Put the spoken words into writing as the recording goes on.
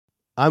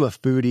I'm a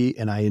foodie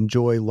and I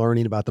enjoy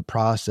learning about the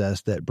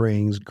process that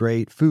brings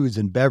great foods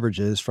and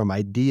beverages from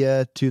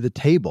idea to the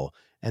table.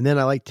 And then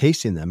I like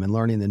tasting them and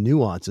learning the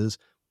nuances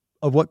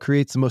of what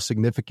creates the most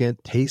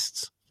significant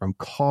tastes, from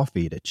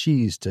coffee to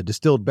cheese to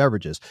distilled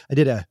beverages. I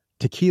did a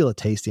tequila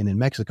tasting in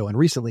Mexico and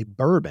recently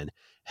bourbon.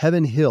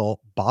 Heaven Hill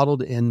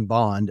bottled in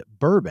bond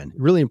bourbon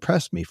really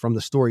impressed me from the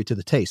story to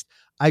the taste.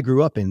 I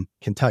grew up in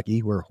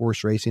Kentucky where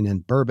horse racing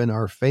and bourbon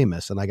are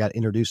famous, and I got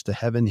introduced to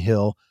Heaven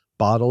Hill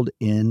bottled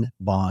in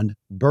bond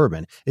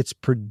bourbon. It's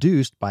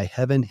produced by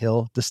Heaven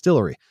Hill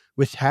Distillery,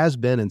 which has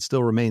been and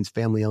still remains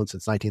family owned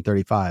since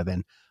 1935.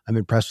 And I'm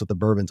impressed with the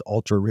bourbon's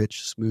ultra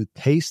rich, smooth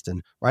taste.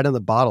 And right on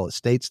the bottle, it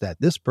states that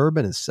this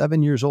bourbon is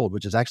 7 years old,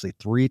 which is actually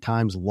 3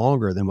 times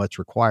longer than what's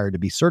required to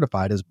be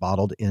certified as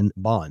bottled in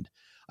bond.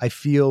 I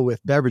feel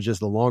with beverages,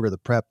 the longer the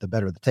prep, the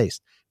better the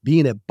taste.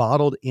 Being a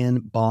bottled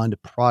in bond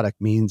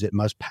product means it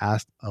must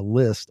pass a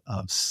list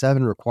of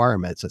 7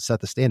 requirements that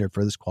set the standard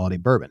for this quality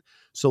bourbon.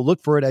 So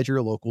look for it at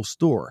your local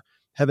store.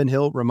 Heaven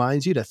Hill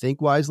reminds you to think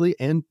wisely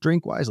and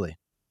drink wisely.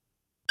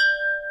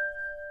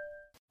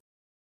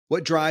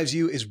 What Drives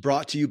You is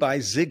brought to you by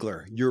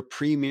Ziglar, your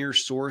premier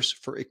source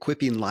for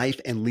equipping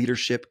life and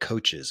leadership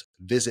coaches.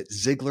 Visit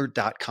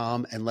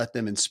Ziglar.com and let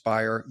them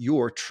inspire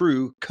your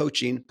true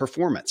coaching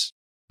performance.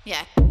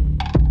 Yeah.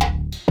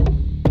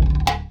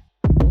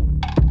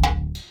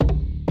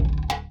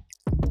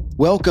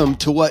 Welcome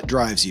to What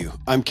Drives You.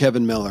 I'm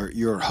Kevin Miller,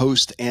 your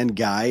host and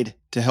guide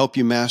to help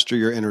you master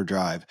your inner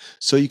drive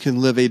so you can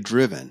live a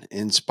driven,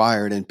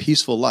 inspired, and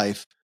peaceful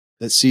life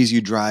that sees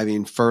you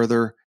driving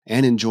further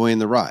and enjoying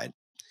the ride.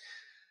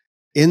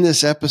 In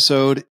this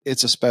episode,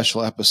 it's a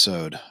special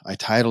episode. I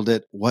titled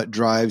it, What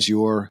Drives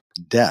Your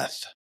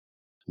Death?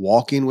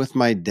 Walking with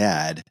my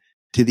dad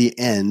to the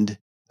end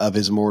of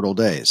his mortal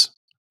days.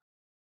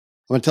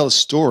 I'm going to tell a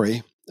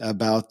story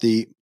about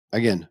the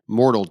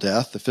mortal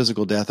death, the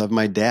physical death of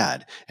my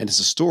dad. And it's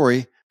a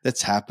story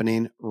that's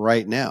happening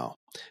right now.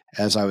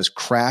 As I was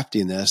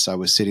crafting this, I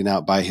was sitting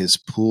out by his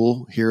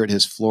pool here at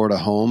his Florida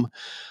home.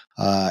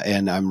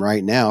 And I'm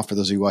right now, for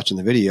those of you watching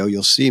the video,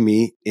 you'll see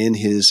me in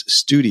his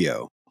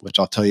studio, which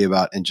I'll tell you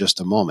about in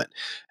just a moment.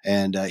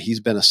 And he's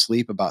been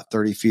asleep about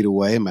 30 feet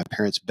away in my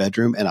parents'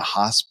 bedroom in a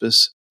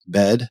hospice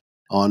bed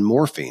on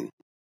morphine.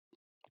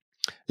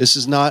 This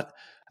is not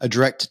a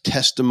direct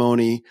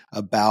testimony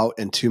about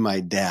and to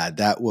my dad.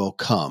 That will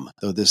come,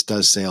 though this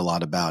does say a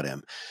lot about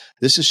him.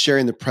 This is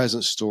sharing the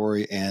present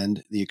story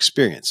and the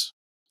experience.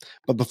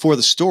 But before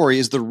the story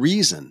is the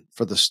reason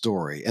for the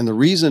story. And the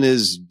reason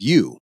is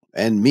you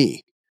and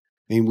me.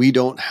 I mean, we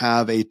don't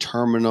have a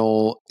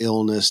terminal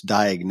illness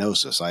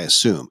diagnosis, I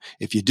assume.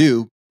 If you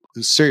do,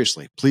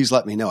 seriously, please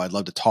let me know. I'd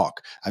love to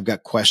talk. I've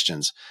got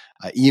questions.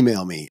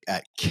 Email me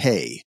at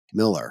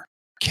kmiller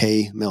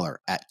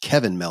at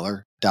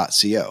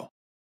kevinmiller.co.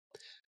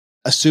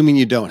 Assuming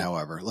you don't,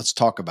 however, let's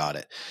talk about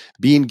it.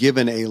 Being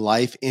given a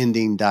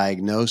life-ending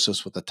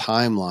diagnosis with a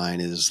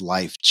timeline is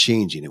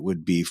life-changing. It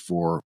would be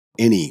for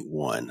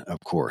anyone, of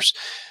course.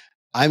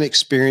 I'm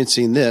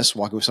experiencing this,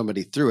 walking with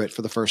somebody through it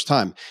for the first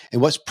time.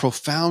 And what's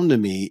profound to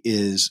me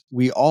is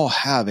we all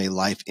have a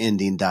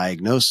life-ending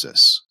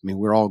diagnosis. I mean,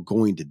 we're all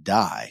going to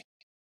die.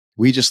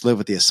 We just live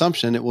with the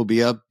assumption it will be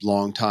a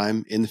long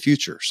time in the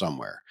future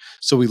somewhere.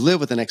 So we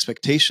live with an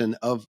expectation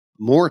of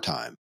more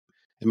time.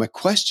 And my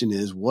question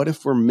is, what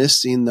if we're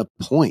missing the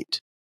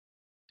point?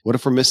 What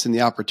if we're missing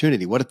the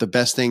opportunity? What if the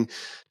best thing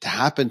to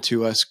happen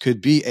to us could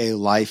be a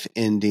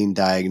life-ending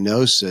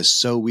diagnosis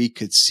so we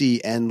could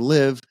see and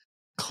live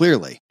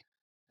clearly?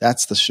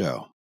 That's the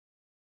show.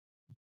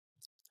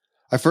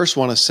 I first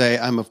want to say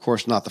I'm, of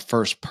course, not the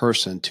first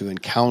person to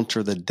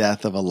encounter the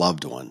death of a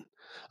loved one.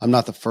 I'm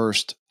not the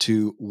first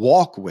to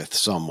walk with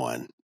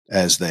someone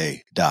as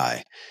they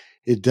die.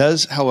 It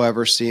does,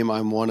 however, seem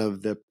I'm one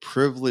of the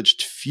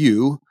privileged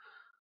few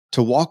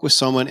to walk with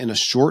someone in a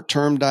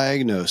short-term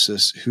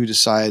diagnosis who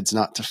decides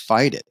not to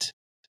fight it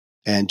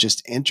and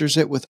just enters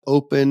it with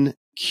open,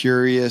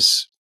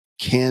 curious,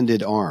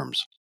 candid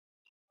arms.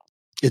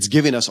 It's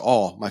giving us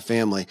all, my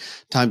family,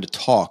 time to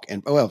talk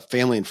and,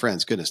 family and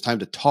friends, goodness, time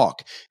to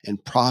talk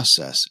and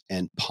process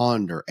and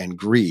ponder and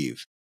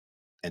grieve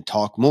and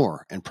talk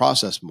more and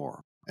process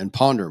more and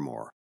ponder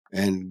more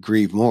and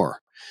grieve more.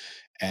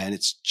 And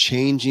it's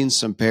changing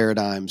some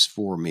paradigms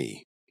for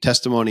me.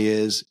 Testimony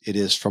is, it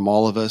is from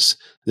all of us.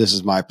 This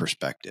is my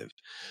perspective.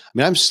 I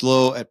mean, I'm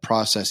slow at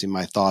processing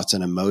my thoughts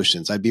and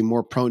emotions. I'd be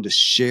more prone to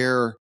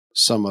share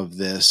some of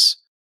this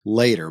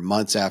later,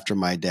 months after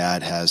my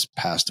dad has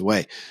passed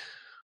away.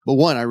 But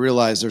one, I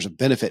realize there's a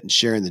benefit in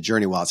sharing the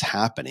journey while it's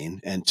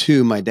happening. And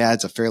two, my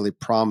dad's a fairly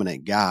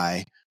prominent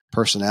guy,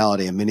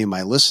 personality, and many of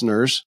my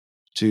listeners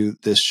to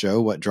this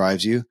show, What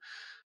Drives You,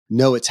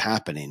 know it's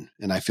happening.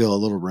 And I feel a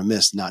little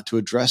remiss not to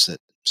address it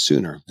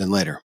sooner than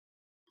later.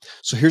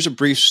 So here's a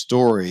brief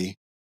story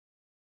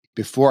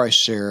before I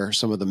share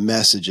some of the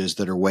messages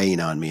that are weighing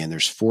on me. And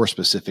there's 4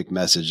 specific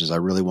messages I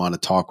really want to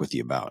talk with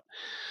you about.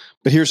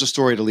 But here's a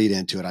story to lead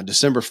into it. On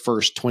December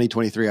 1st,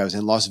 2023, I was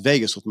in Las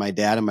Vegas with my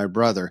dad and my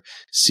brother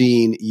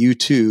seeing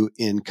U2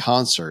 in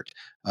concert.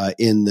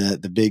 in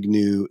the big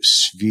new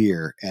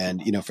Sphere.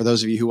 And, for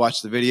those of you who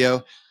watch the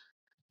video,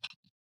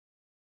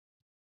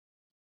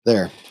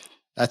 there,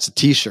 that's a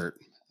t-shirt.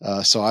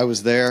 So I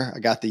was there. I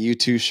got the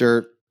U2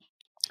 shirt.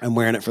 I'm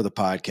wearing it for the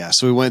podcast.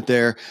 So we went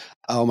there.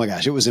 Oh my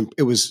gosh, it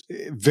was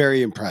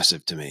very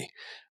impressive to me.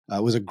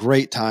 It was a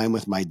great time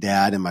with my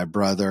dad and my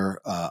brother,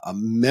 a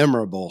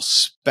memorable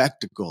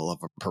spectacle of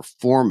a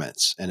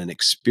performance and an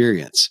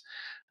experience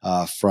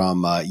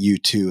from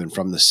U2 and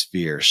from the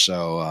Sphere.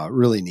 So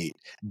really neat.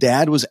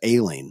 Dad was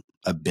ailing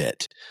a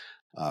bit.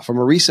 From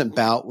a recent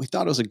bout, we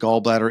thought it was a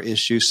gallbladder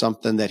issue,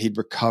 something that he'd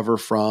recover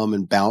from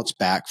and bounce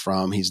back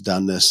from. He's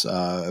done this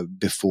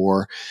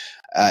before.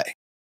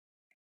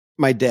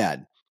 My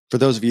dad, for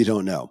those of you who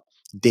don't know,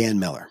 Dan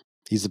Miller.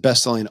 He's the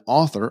best-selling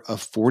author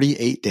of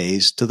 48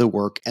 Days to the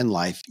Work and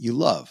Life You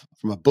Love.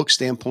 From a book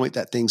standpoint,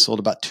 that thing sold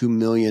about 2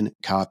 million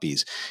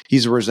copies.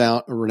 He's a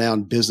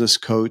renowned business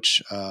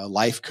coach,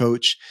 life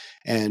coach.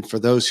 And for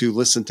those who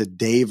listen to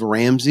Dave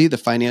Ramsey, the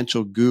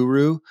financial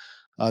guru,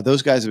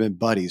 those guys have been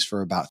buddies for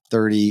about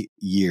 30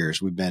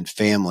 years. We've been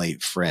family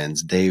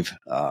friends. Dave,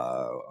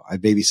 I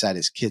babysat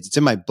his kids. It's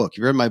in my book.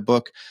 You read my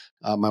book?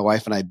 My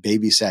wife and I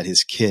babysat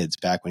his kids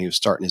back when he was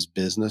starting his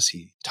business.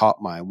 He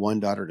taught my one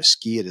daughter to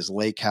ski at his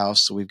lake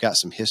house. So we've got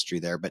some history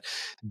there. But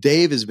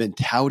Dave has been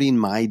touting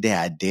my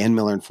dad, Dan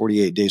Miller, in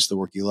 48 Days to the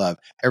Work You Love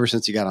ever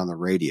since he got on the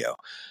radio.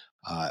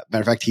 Matter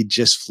of fact, he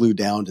just flew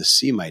down to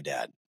see my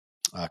dad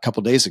a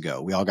couple days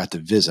ago. We all got to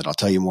visit. I'll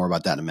tell you more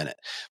about that in a minute.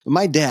 But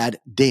my dad,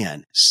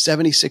 Dan,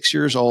 76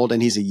 years old,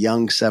 and he's a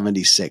young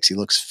 76. He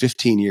looks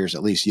 15 years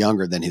at least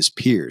younger than his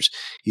peers.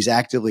 He's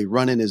actively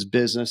running his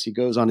business. He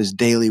goes on his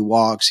daily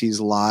walks. He's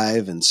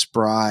live and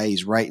spry.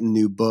 He's writing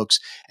new books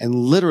and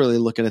literally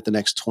looking at the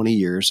next 20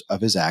 years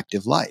of his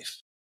active life.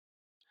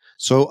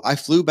 So I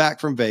flew back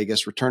from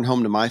Vegas, returned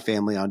home to my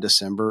family on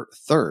December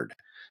 3rd.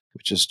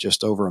 Which is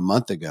just over a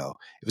month ago.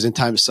 It was in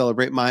time to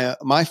celebrate my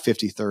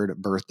 53rd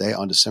birthday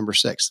on December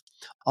 6th.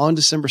 On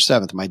December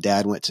 7th, my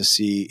dad went to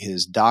see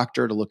his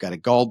doctor to look at a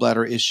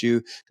gallbladder issue.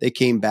 They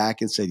came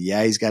back and said,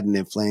 yeah, he's got an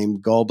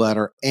inflamed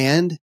gallbladder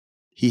and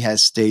he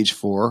has stage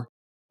 4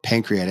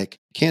 pancreatic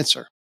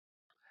cancer.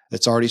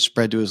 That's already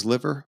spread to his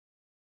liver.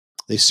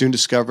 They soon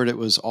discovered it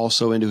was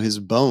also into his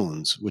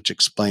bones, which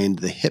explained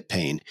the hip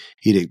pain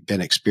he'd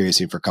been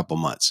experiencing for a couple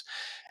months.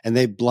 And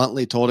they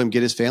bluntly told him,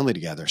 get his family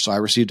together. So I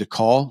received a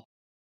call.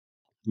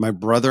 My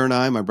brother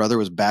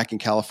was back in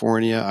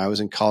California. I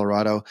was in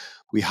Colorado.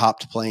 We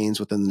hopped planes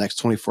within the next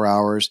 24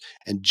 hours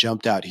and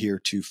jumped out here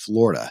to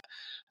Florida.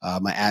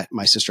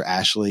 My sister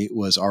Ashley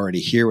was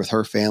already here with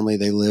her family.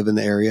 They live in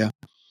the area.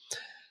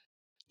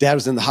 Dad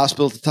was in the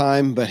hospital at the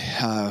time, but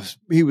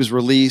he was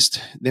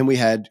released. Then we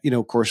had,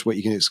 of course, what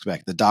you can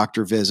expect, the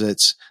doctor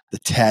visits, the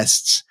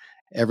tests,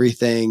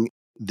 everything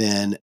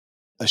then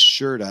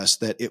assured us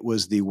that it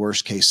was the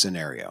worst case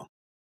scenario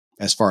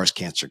as far as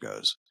cancer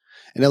goes.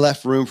 And it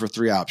left room for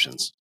 3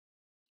 options.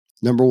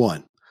 Number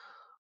 1,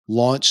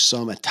 launch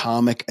some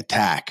atomic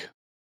attack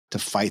to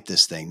fight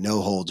this thing,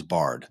 no holds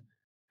barred.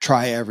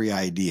 Try every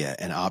idea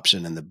and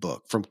option in the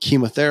book, from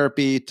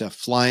chemotherapy to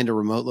flying to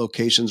remote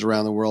locations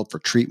around the world for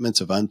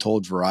treatments of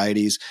untold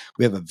varieties.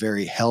 We have a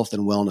very health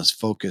and wellness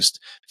focused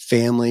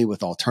family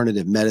with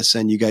alternative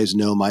medicine. You guys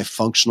know my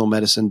functional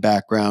medicine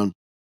background.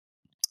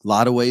 A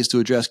lot of ways to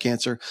address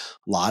cancer,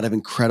 a lot of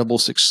incredible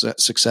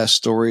success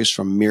stories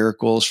from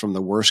miracles from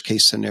the worst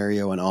case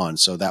scenario and on.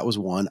 So that was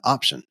one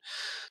option.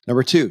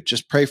 Number 2,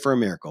 just pray for a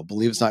miracle.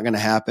 Believe it's not going to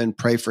happen.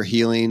 Pray for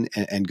healing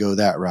and go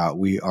that route.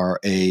 We are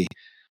a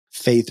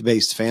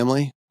faith-based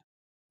family.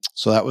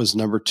 So that was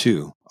number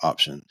 2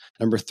 option.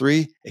 Number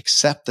 3,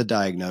 accept the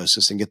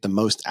diagnosis and get the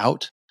most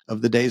out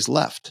of the days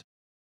left.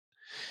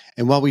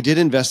 And while we did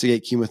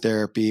investigate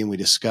chemotherapy and we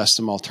discussed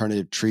some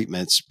alternative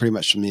treatments, pretty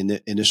much from the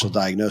initial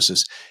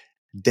diagnosis,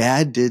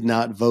 Dad did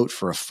not vote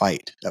for a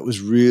fight. That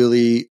was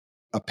really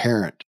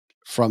apparent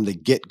from the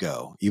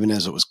get-go, even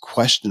as it was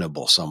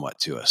questionable somewhat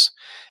to us.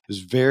 It was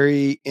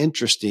very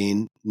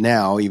interesting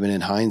now, even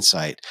in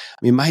hindsight. I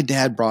mean, my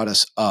dad brought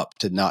us up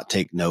to not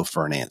take no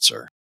for an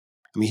answer.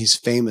 I mean, he's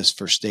famous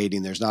for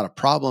stating there's not a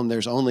problem,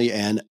 there's only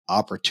an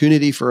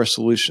opportunity for a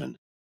solution.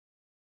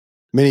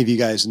 Many of you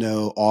guys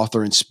know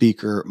author and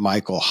speaker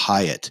Michael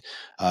Hyatt,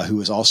 who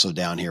was also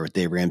down here with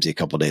Dave Ramsey a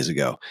couple of days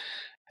ago.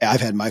 I've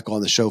had Michael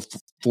on the show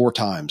 4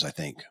 times, I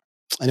think.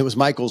 And it was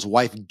Michael's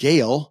wife,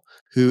 Gail,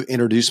 who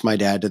introduced my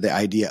dad to the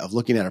idea of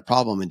looking at a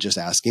problem and just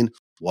asking,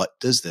 what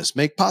does this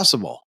make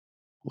possible?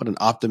 What an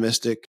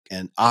optimistic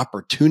and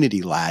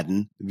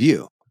opportunity-laden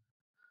view.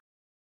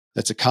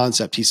 That's a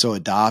concept he so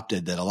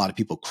adopted that a lot of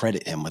people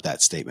credit him with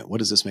that statement. What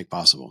does this make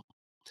possible?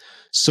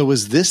 So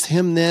was this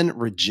him then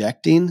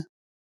rejecting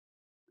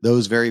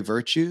those very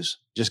virtues,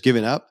 just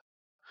giving up?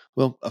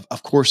 Well,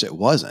 of course it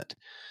wasn't.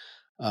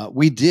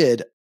 We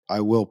did,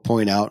 I will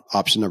point out,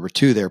 option number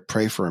 2 there,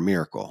 pray for a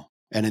miracle.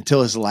 And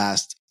until his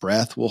last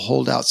breath, we'll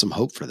hold out some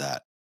hope for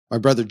that. My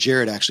brother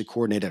Jared actually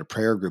coordinated a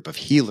prayer group of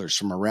healers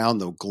from around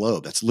the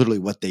globe. That's literally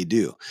what they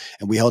do.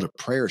 And we held a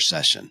prayer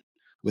session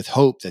with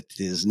hope that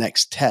his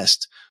next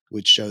test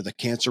would show the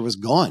cancer was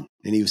gone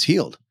and he was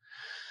healed.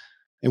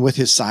 And with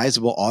his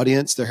sizable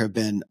audience, there have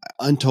been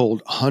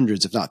untold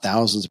hundreds, if not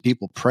thousands of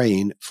people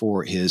praying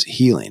for his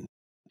healing.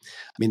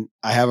 I mean,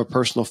 I have a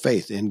personal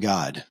faith in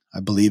God. I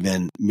believe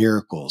in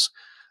miracles.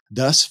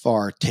 Thus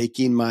far,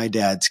 taking my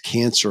dad's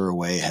cancer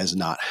away has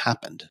not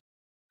happened.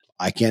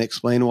 I can't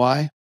explain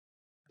why.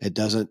 It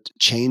doesn't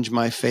change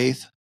my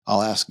faith.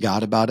 I'll ask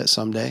God about it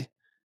someday.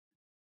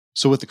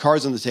 So with the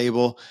cards on the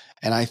table,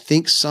 and I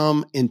think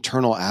some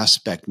internal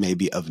aspect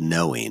maybe of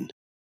knowing,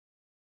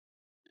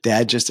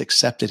 Dad just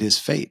accepted his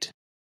fate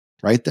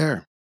right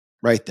there,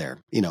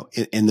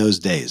 in those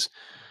days.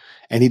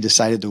 And he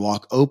decided to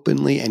walk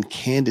openly and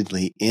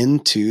candidly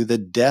into the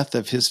death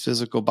of his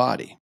physical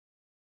body.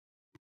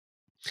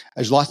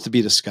 There's lots to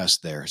be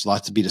discussed there. There's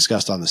lots to be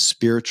discussed on the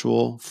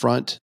spiritual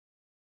front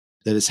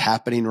that is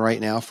happening right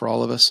now for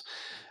all of us.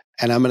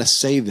 And I'm going to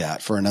save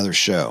that for another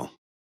show.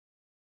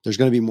 There's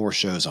going to be more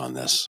shows on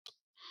this.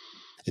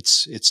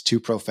 It's too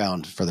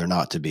profound for there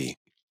not to be.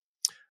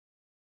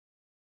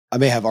 I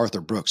may have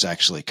Arthur Brooks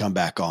actually come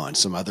back on,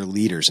 some other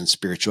leaders in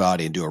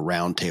spirituality, and do a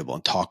roundtable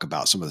and talk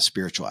about some of the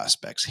spiritual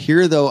aspects.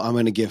 Here, though, I'm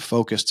going to give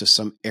focus to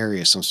some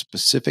areas, some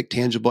specific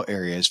tangible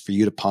areas for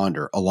you to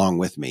ponder along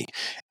with me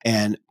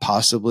and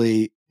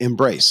possibly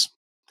embrace.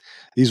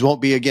 These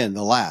won't be, again,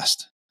 the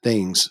last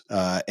things,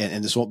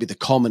 and this won't be the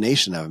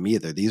culmination of them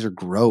either. These are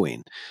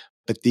growing.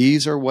 But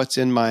these are what's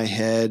in my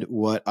head,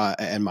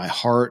 and my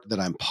heart that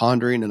I'm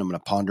pondering, and I'm going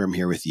to ponder them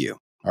here with you.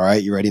 All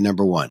right, you ready?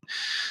 Number one.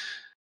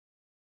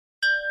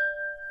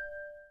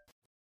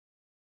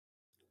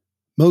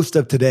 Most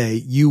of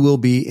today, you will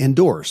be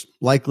indoors,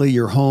 likely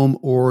your home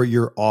or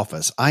your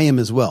office. I am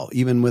as well.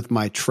 Even with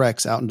my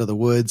treks out into the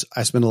woods,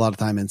 I spend a lot of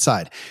time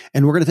inside.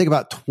 And we're going to take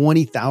about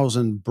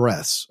 20,000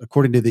 breaths.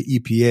 According to the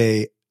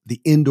EPA,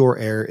 the indoor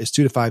air is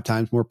 2 to 5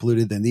 times more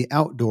polluted than the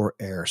outdoor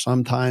air,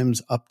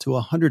 sometimes up to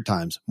 100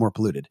 times more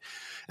polluted.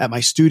 At my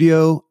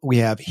studio, we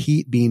have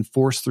heat being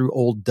forced through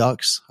old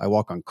ducts. I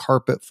walk on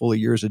carpet full of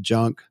years of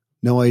junk.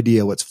 No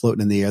idea what's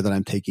floating in the air that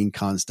I'm taking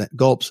constant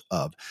gulps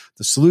of.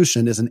 The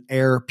solution is an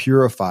air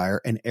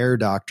purifier, and Air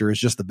Doctor is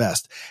just the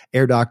best.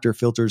 Air Doctor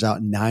filters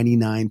out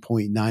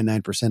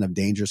 99.99% of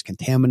dangerous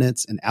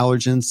contaminants and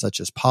allergens such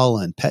as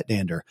pollen, pet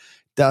dander,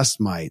 dust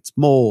mites,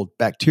 mold,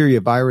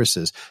 bacteria,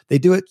 viruses. They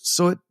do it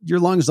so your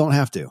lungs don't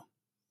have to.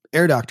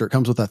 Air Doctor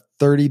comes with a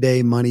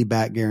 30-day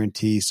money-back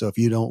guarantee. So if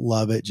you don't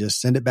love it, just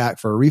send it back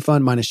for a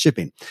refund minus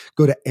shipping.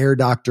 Go to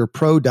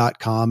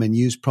airdoctorpro.com and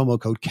use promo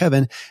code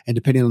Kevin. And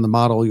depending on the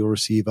model, you'll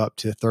receive up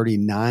to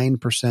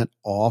 39%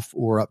 off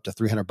or up to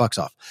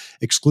 $300 off.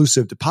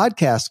 Exclusive to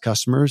podcast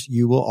customers,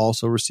 you will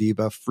also receive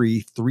a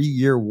free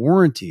 3-year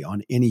warranty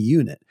on any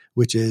unit,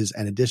 which is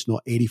an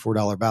additional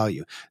 $84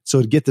 value.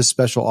 So to get this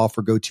special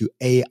offer, go to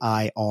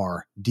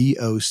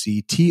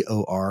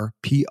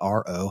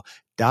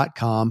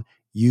airdoctorpro.com.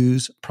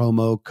 Use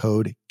promo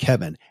code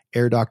Kevin,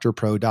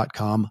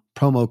 airdoctorpro.com,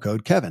 promo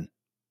code Kevin.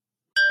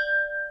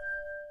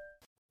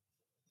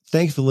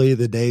 Thankfully,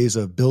 the days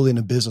of building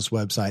a business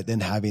website, then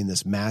having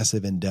this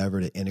massive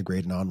endeavor to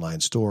integrate an online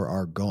store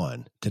are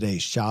gone. Today,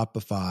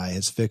 Shopify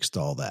has fixed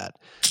all that.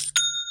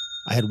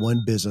 I had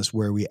one business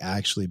where we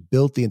actually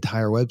built the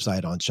entire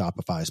website on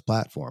Shopify's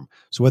platform.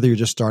 So whether you're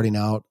just starting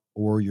out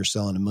or you're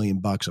selling $1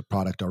 million of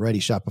product already,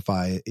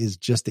 Shopify is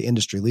just the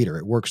industry leader.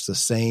 It works the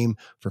same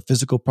for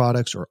physical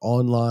products or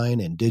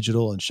online and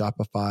digital, and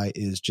Shopify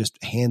is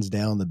just hands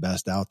down the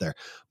best out there.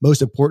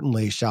 Most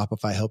importantly,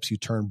 Shopify helps you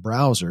turn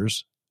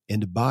browsers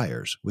into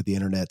buyers with the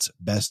internet's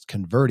best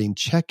converting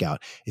checkout.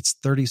 It's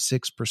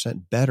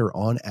 36% better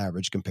on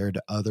average compared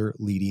to other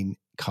leading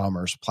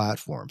commerce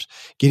platforms.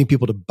 Getting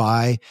people to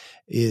buy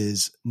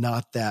is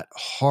not that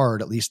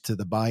hard, at least to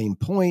the buying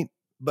point,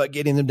 but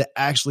getting them to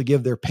actually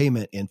give their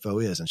payment info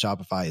is, and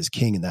Shopify is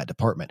king in that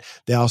department.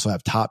 They also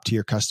have top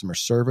tier customer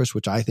service,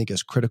 which I think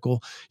is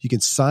critical. You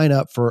can sign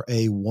up for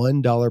a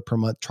 $1 per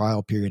month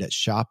trial period at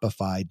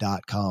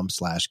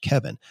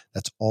shopify.com/Kevin.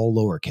 That's all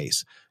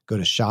lowercase. Go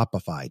to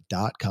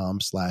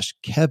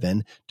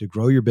shopify.com/Kevin to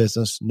grow your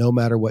business no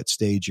matter what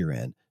stage you're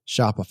in.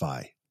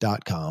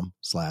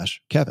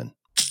 Shopify.com/Kevin.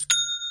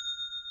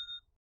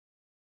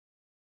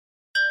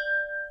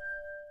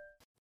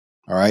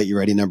 All right, you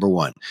ready? Number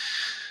one.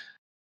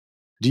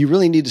 Do you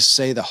really need to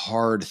say the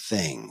hard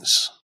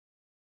things?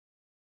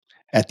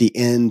 At the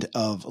end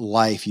of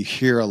life, you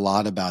hear a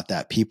lot about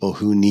that. People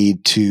who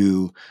need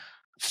to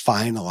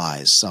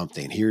finalize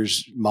something.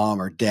 Here's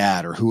mom or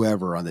dad or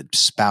whoever on the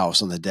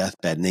spouse on the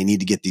deathbed, and they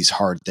need to get these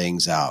hard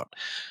things out.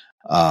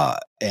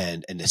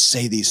 And to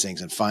say these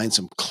things and find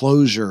some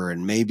closure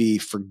and maybe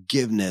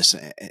forgiveness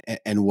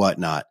and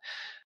whatnot.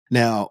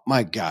 Now,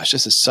 my gosh,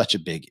 this is such a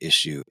big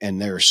issue, and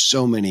there are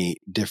so many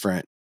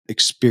different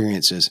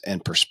experiences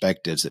and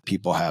perspectives that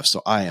people have.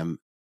 So I am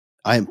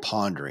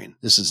pondering.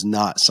 This is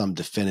not some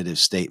definitive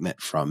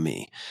statement from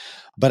me,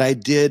 but I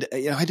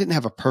didn't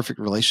have a perfect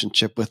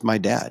relationship with my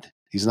dad.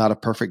 He's not a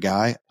perfect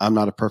guy. I'm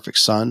not a perfect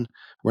son.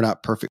 We're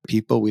not perfect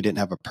people. We didn't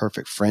have a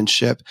perfect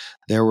friendship.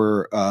 There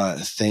were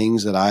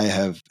things that I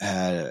have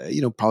had,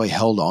 probably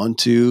held on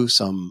to,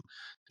 some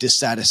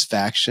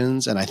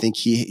dissatisfactions, and I think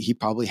he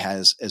probably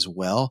has as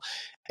well.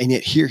 And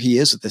yet here he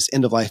is with this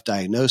end of life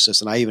diagnosis.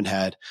 And I even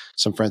had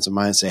some friends of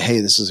mine say, hey,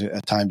 this is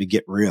a time to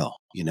get real,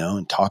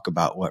 and talk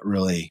about what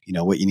really,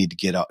 what you need to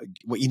get out,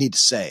 what you need to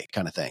say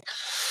kind of thing.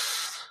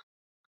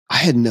 I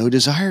had no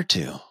desire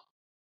to.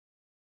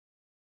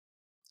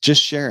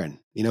 Just sharing,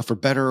 for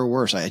better or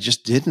worse. I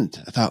just didn't.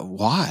 I thought,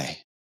 why?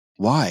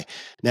 Why?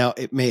 Now,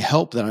 it may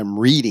help that I'm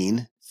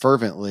reading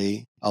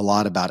fervently a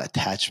lot about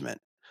attachment,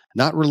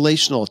 not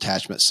relational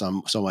attachment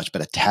so much,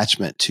 but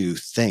attachment to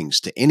things,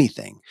 to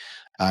anything.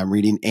 I'm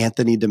reading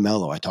Anthony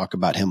DeMello. I talk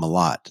about him a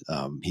lot.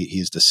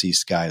 He's a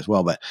deceased guy as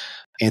well, but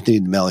Anthony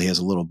DeMello, he has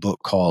a little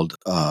book called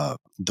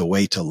The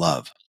Way to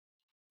Love,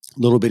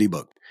 little bitty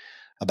book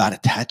about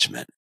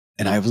attachment.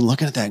 And I was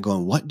looking at that and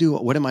going,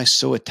 what am I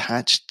so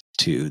attached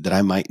to that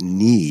I might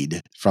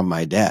need from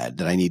my dad,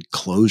 that I need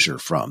closure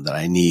from, that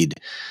I need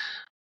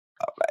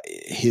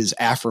his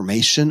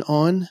affirmation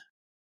on?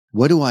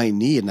 What do I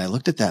need? And I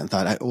looked at that and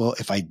thought, well,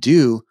 if I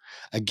do,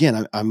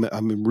 again,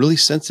 I'm really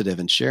sensitive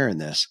in sharing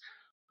this,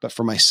 but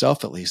for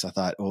myself, at least, I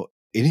thought, well,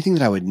 anything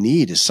that I would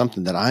need is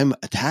something that I'm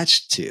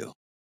attached to,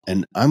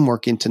 and I'm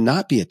working to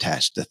not be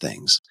attached to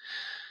things.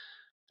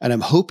 And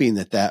I'm hoping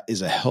that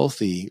is a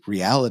healthy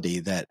reality,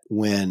 that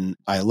when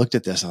I looked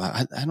at this, I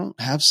thought, I don't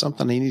have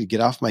something I need to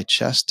get off my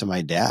chest to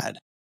my dad.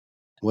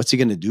 What's he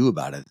going to do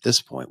about it at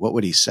this point? What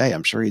would he say?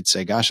 I'm sure he'd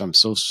say, gosh, I'm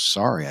so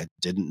sorry. I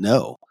didn't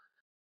know,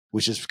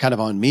 which is kind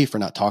of on me for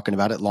not talking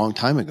about it a long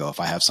time ago.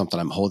 If I have something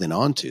I'm holding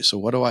on to. So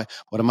what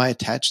am I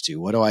attached to?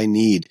 What do I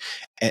need?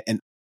 And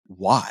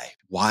why?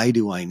 Why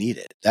do I need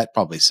it? That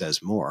probably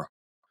says more.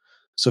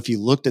 So if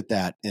you looked at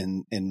that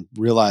and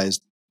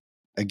realized,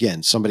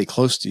 again, somebody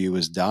close to you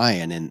is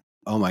dying, and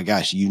oh my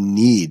gosh, you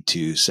need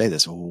to say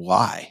this.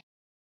 Why?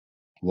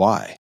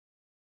 Why?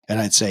 And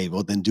I'd say,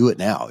 well, then do it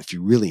now if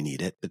you really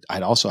need it. But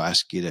I'd also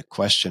ask you to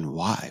question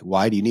why.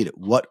 Why do you need it?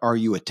 What are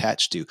you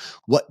attached to?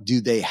 What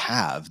do they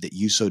have that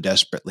you so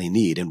desperately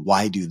need? And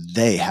why do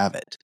they have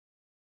it?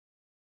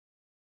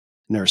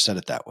 Never said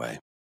it that way.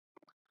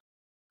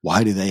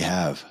 Why do they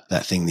have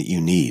that thing that you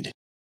need?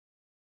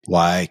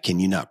 Why can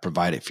you not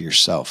provide it for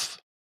yourself?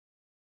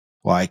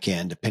 Why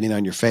depending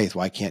on your faith,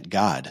 why can't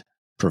God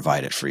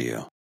provide it for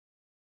you?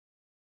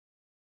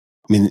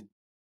 I mean,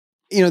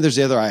 there's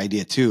the other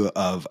idea too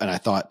and I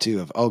thought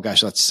too of, oh gosh,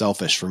 that's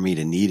selfish for me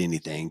to need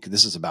anything, because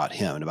this is about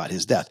him and about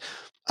his death.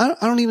 I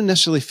don't even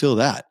necessarily feel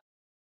that.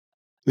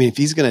 I mean, if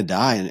he's going to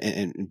die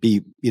and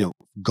be,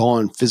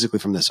 gone physically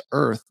from this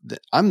earth,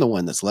 I'm the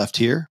one that's left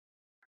here.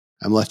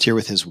 I'm left here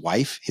with his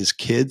wife, his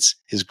kids,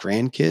 his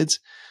grandkids.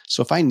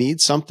 So if I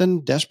need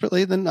something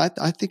desperately, then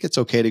I think it's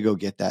okay to go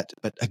get that.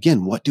 But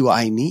again, what do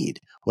I need?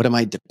 What am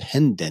I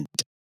dependent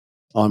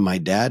on my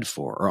dad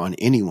for, or on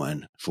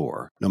anyone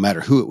for, no matter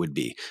who it would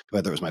be,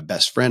 whether it was my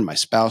best friend, my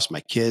spouse,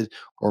 my kid,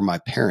 or my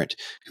parent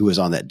who is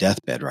on that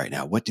deathbed right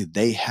now? What do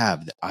they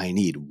have that I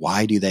need?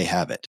 Why do they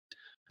have it?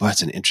 Well,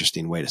 that's an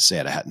interesting way to say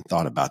it. I hadn't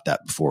thought about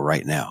that before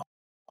right now.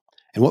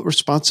 And what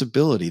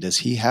responsibility does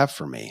he have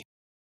for me?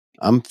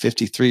 I'm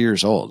 53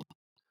 years old.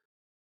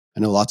 I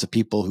know lots of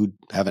people who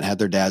haven't had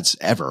their dads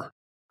ever.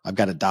 I've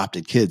got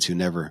adopted kids who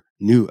never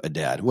knew a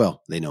dad.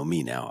 Well, they know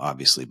me now,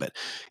 obviously, but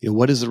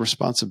what is the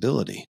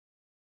responsibility?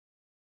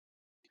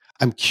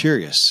 I'm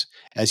curious,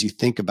 as you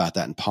think about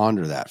that and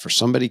ponder that, for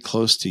somebody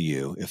close to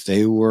you, if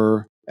they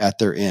were at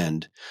their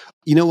end,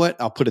 you know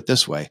what? I'll put it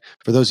this way.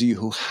 For those of you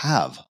who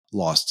have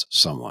lost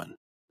someone,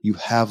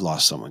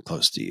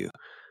 close to you,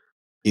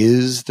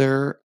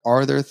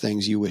 are there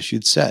things you wish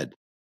you'd said?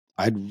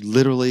 I'd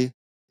literally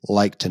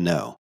like to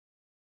know.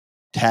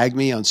 Tag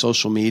me on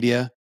social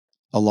media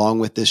along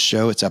with this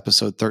show. It's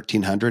episode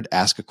 1300.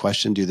 Ask a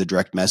question, do the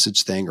direct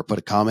message thing, or put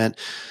a comment,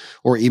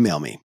 or email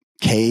me,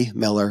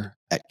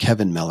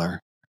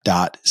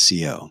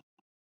 kmiller@kevinmiller.co.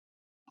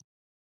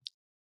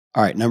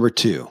 All right, number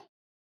 2.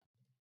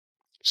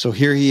 So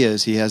here he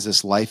is. He has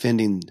this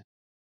life-ending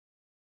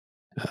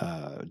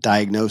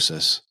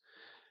diagnosis.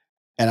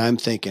 And I'm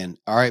thinking,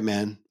 all right,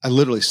 man, I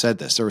literally said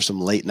this. There were some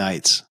late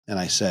nights, and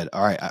I said,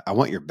 all right, I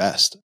want your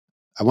best.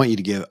 I want you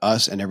to give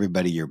us and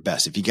everybody your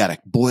best. If you got to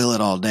boil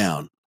it all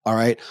down, all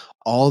right,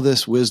 all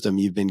this wisdom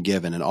you've been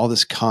given and all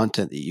this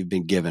content that you've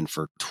been given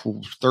for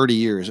 30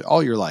 years,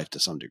 all your life to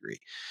some degree.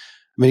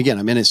 I mean, again,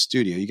 I'm in his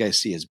studio. You guys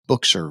see his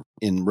books are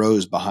in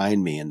rows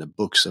behind me, and the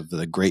books of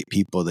the great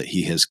people that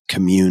he has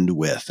communed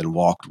with and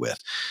walked with.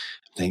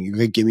 I'm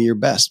thinking, give me your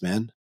best,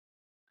 man.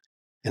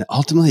 And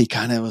ultimately, he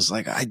kind of was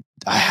like, I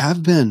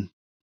have been.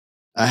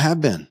 I've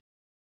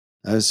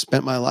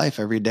spent my life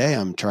every day.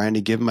 I'm trying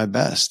to give my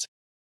best.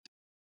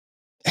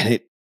 And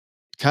it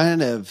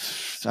kind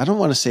of, I don't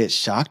want to say it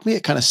shocked me.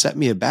 It kind of set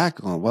me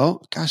aback going,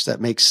 well, gosh,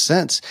 that makes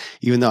sense.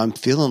 Even though I'm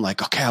feeling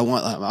like, okay, I'm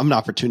an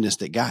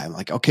opportunistic guy. I'm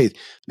like, okay,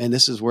 man,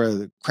 this is where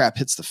the crap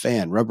hits the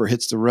fan, rubber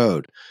hits the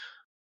road.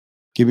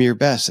 Give me your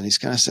best. And he's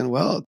kind of saying,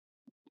 well,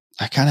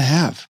 I kind of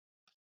have.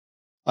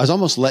 I was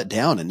almost let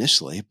down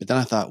initially, but then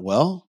I thought,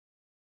 well,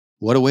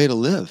 what a way to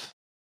live.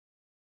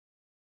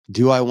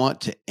 Do I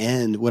want to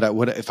end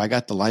if I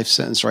got the life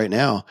sentence right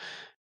now?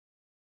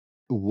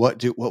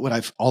 What would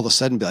I all of a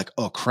sudden be like,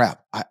 oh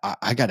crap,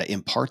 I got to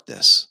impart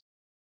this.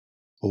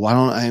 Well, why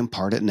don't I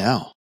impart it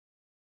now?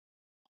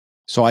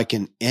 So I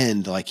can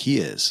end like he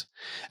is.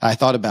 I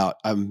thought about,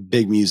 I'm a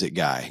big music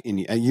guy, and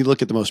you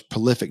look at the most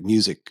prolific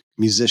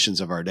musicians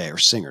of our day, or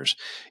singers,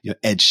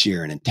 Ed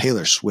Sheeran and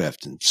Taylor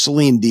Swift and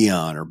Celine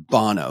Dion or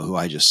Bono, who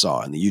I just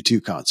saw in the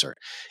U2 concert.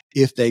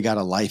 If they got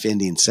a life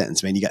ending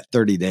sentence, man, you got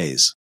 30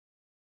 days.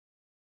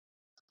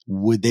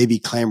 Would they be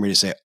clamoring to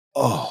say,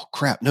 oh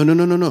crap, no,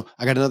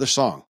 I got another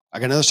song. I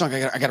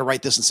got to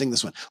write this and sing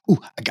this one. Ooh,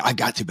 I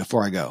got to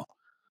before I go.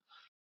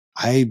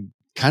 I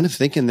kind of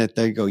thinking that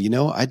they go,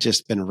 I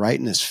just been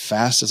writing as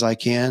fast as I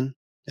can,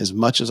 as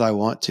much as I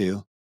want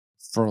to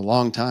for a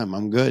long time.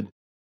 I'm good.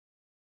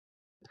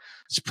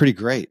 It's pretty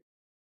great.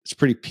 It's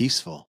pretty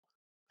peaceful.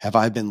 Have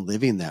I been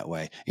living that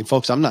way? And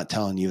folks, I'm not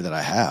telling you that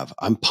I have.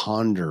 I'm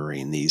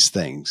pondering these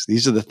things.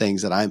 These are the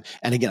things that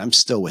and again, I'm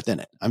still within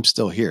it. I'm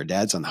still here.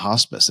 Dad's on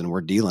hospice and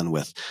we're dealing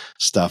with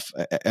stuff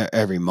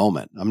every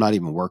moment. I'm not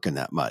even working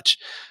that much.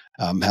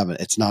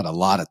 It's not a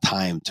lot of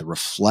time to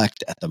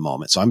reflect at the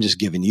moment. So I'm just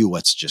giving you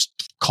what's just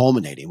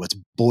culminating, what's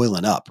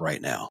boiling up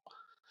right now.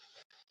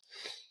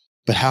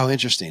 But how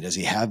interesting, does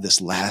he have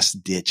this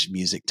last ditch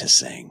music to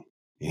sing?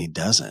 And he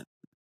doesn't.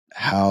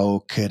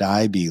 How could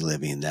I be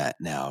living that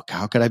now?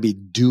 How could I be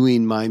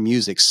doing my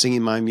music,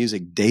 singing my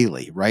music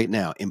daily right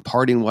now,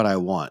 imparting what I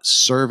want,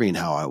 serving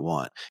how I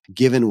want,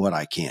 giving what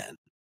I can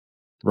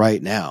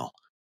right now?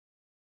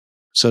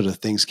 So that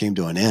things came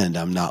to an end,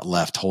 I'm not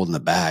left holding the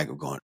bag of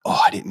going, oh,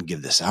 I didn't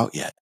give this out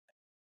yet.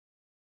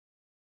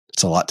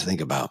 It's a lot to think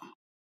about.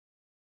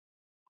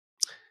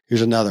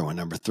 Here's another one,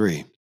 number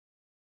 3.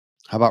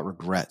 How about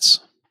regrets?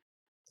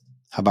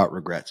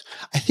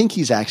 I think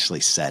he's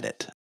actually said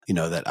it,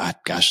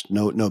 that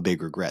no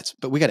big regrets,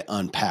 but we got to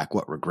unpack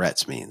what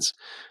regrets means,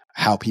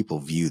 how people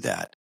view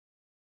that.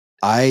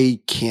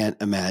 I can't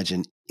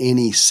imagine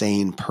any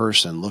sane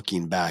person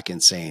looking back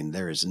and saying,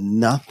 there is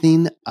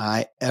nothing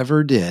I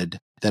ever did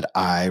that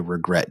I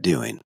regret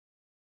doing.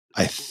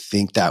 I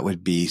think that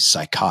would be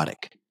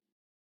psychotic.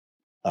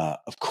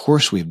 Of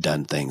course, we've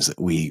done things that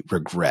we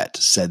regret,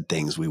 said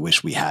things we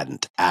wish we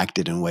hadn't,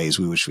 acted in ways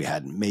we wish we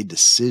hadn't, made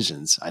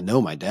decisions. I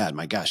know my dad,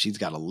 my gosh, he's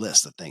got a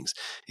list of things.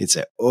 He'd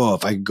say, oh,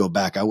 if I could go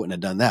back, I wouldn't have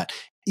done that.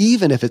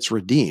 Even if it's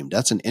redeemed,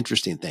 that's an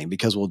interesting thing,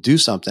 because we'll do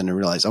something and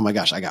realize, oh my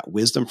gosh, I got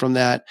wisdom from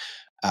that.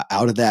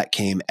 Out of that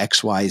came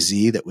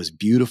XYZ that was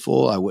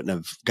beautiful. I wouldn't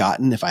have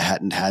gotten if I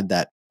hadn't had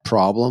that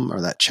problem or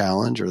that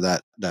challenge or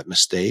that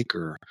mistake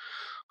or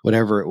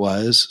whatever it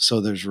was. So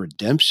there's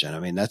redemption. I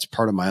mean, that's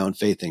part of my own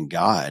faith in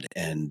God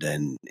and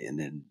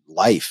in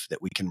life,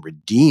 that we can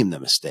redeem the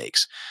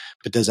mistakes.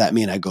 But does that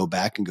mean I go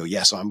back and go,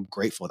 yeah, so I'm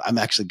grateful. I'm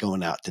actually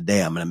going out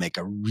today. I'm going to make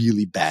a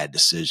really bad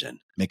decision,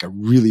 make a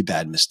really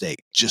bad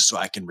mistake just so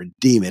I can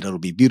redeem it. It'll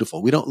be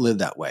beautiful. We don't live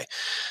that way.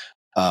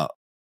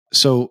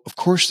 So of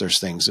course there's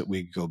things that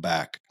we go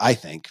back. I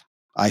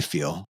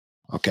feel,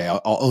 okay,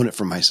 I'll own it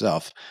for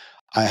myself.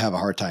 I have a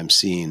hard time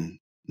seeing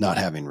not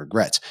having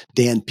regrets.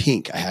 Dan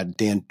Pink, I had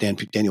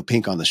Daniel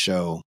Pink on the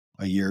show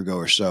a year ago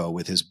or so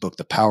with his book,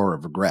 The Power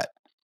of Regret.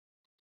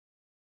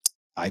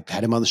 I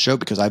had him on the show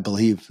because I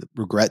believe that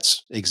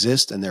regrets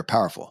exist and they're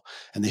powerful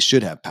and they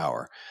should have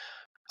power.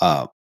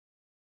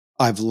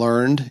 I've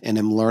learned and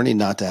am learning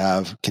not to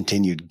have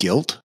continued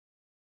guilt,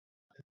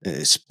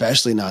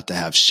 especially not to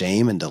have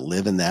shame and to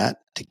live in that,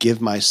 to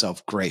give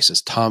myself grace.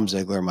 As Tom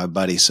Ziegler, my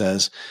buddy,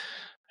 says,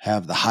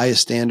 have the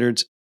highest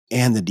standards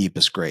and the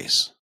deepest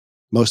grace.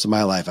 Most of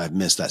my life, I've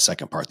missed that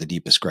second part, the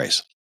deepest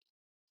grace.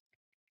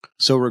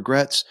 So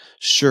regrets,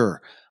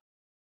 sure.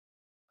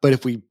 But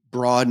if we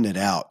broaden it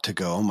out to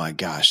go, oh my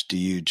gosh, do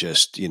you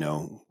just,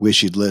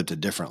 wish you'd lived a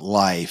different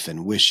life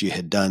and wish you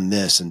had done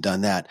this and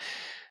done that?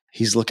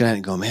 He's looking at it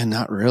and going, man,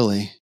 not really.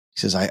 He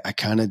says, I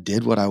kind of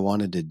did what I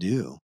wanted to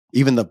do.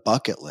 Even the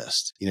bucket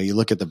list, you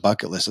look at the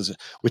bucket list,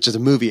 which is a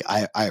movie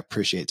I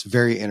appreciate. It's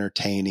very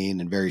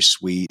entertaining and very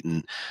sweet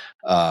and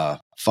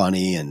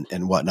funny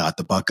and whatnot.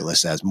 The bucket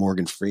list has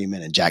Morgan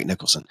Freeman and Jack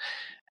Nicholson.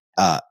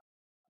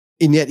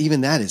 And yet even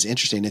that is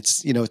interesting.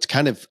 It's, it's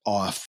kind of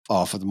off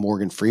of the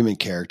Morgan Freeman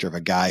character of a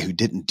guy who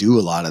didn't do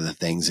a lot of the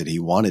things that he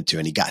wanted to,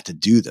 and he got to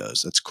do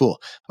those. That's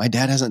cool. My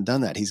dad hasn't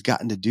done that. He's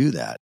gotten to do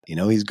that.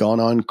 He's gone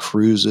on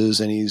cruises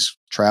and he's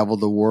traveled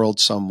the world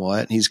somewhat.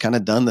 And he's kind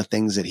of done the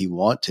things that he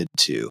wanted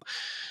to.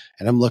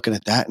 And I'm looking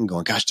at that and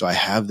going, gosh, do I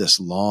have this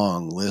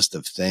long list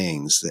of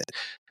things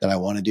that I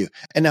want to do?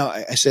 And now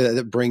I say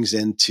that brings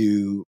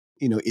into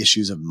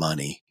issues of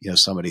money.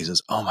 Somebody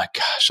says, oh my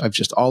gosh, I've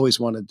just always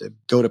wanted to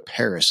go to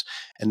Paris,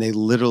 and they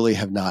literally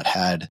have not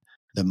had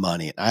the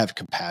money. And I have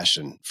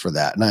compassion for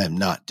that. And I am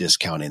not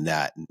discounting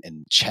that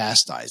and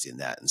chastising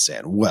that and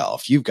saying, well,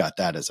 if you've got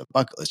that as a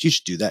bucket list, you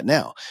should do that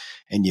now.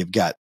 And you've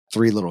got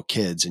 3 little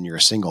kids and you're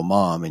a single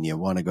mom and you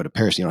want to go to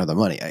Paris, you don't have the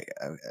money.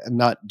 I'm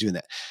not doing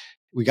that.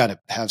 We got to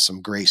have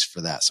some grace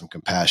for that, some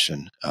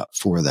compassion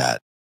for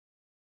that.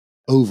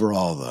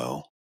 Overall,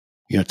 though,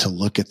 to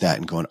look at that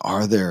and going,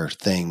 are there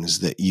things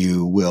that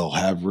you will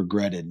have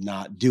regretted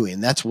not doing?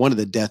 That's one of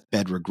the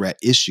deathbed regret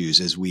issues,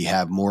 is we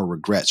have more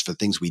regrets for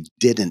things we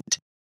didn't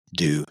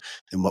do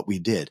than what we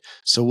did.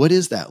 So what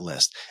is that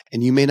list?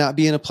 And you may not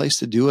be in a place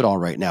to do it all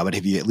right now, but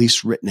have you at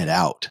least written it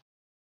out?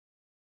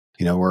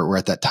 We're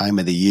at that time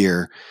of the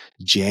year,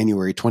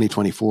 January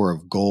 2024,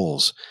 of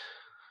goals,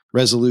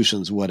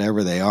 resolutions,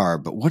 whatever they are.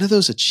 But what are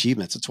those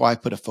achievements? That's why I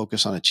put a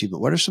focus on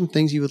achievement. What are some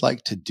things you would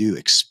like to do,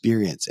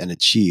 experience, and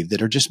achieve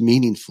that are just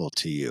meaningful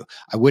to you?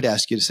 I would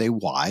ask you to say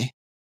why.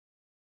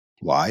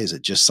 Why? Is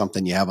it just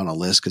something you have on a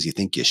list because you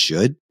think you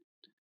should?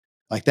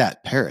 Like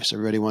that, Paris.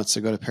 Everybody wants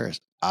to go to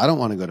Paris. I don't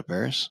want to go to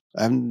Paris.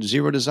 I have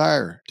zero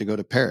desire to go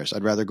to Paris.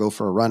 I'd rather go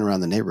for a run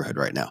around the neighborhood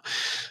right now.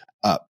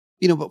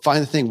 But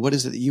find the thing. What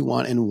is it that you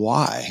want and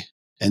why?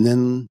 And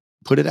then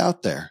put it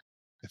out there.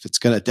 If it's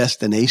a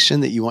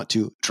destination that you want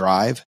to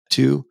drive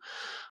to,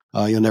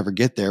 you'll never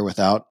get there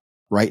without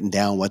writing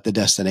down what the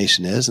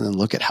destination is, and then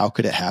look at how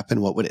could it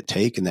happen? What would it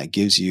take? And that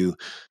gives you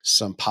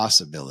some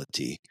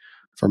possibility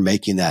for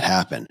making that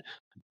happen.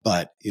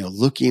 But,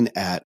 looking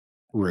at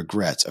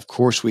regrets, of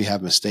course, we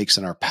have mistakes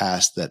in our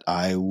past that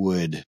I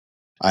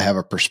have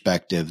a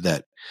perspective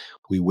that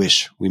we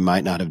wish we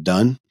might not have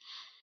done.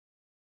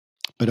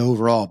 But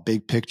overall,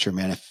 big picture,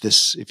 man,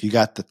 if you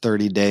got the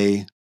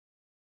 30-day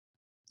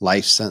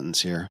life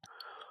sentence here,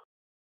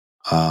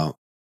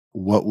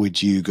 what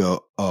would you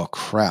go, oh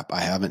crap,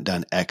 I haven't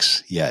done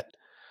X yet.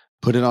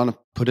 Put it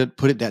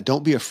down.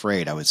 Don't be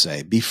afraid, I would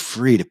say. Be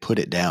free to put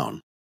it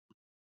down.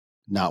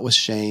 Not with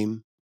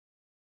shame,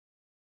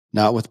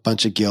 not with a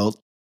bunch of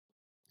guilt,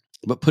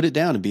 but put it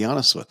down and be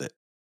honest with it.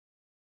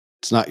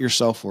 It's not your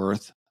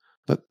self-worth,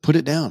 but put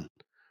it down.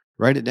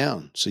 Write it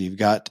down. So you've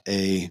got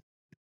a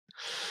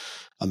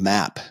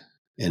map,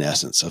 in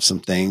essence, of some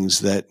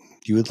things that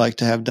you would like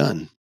to have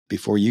done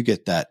before you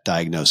get that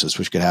diagnosis,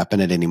 which could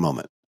happen at any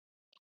moment.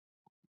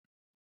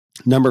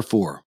 Number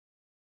 4.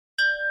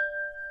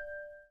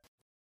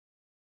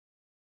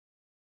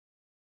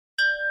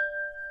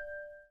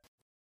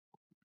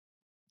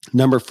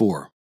 Number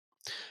 4.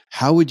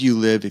 How would you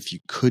live if you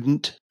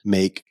couldn't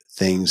make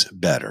things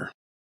better?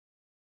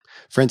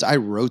 Friends, I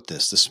wrote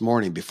this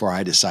morning before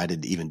I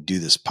decided to even do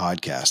this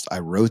podcast. I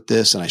wrote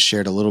this and I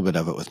shared a little bit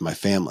of it with my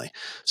family.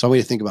 So I want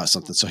you to think about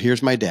something. So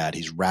here's my dad.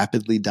 He's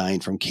rapidly dying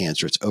from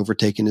cancer. It's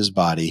overtaken his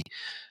body.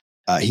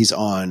 He's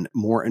on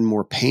more and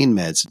more pain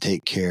meds to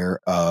take care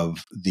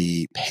of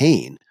the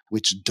pain,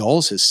 which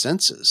dulls his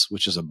senses,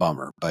 which is a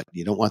bummer, but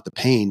you don't want the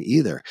pain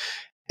either.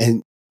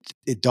 And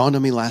it dawned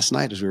on me last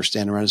night as we were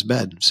sitting around his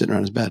bed,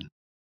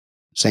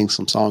 sang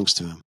some songs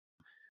to him.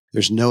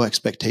 There's no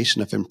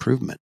expectation of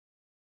improvement.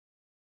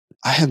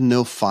 I have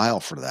no file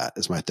for that,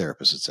 as my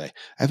therapist would say.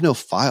 I have no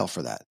file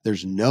for that.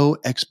 There's no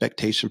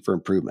expectation for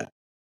improvement.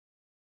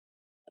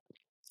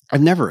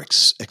 I've never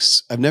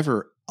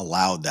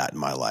allowed that in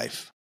my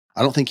life.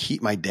 I don't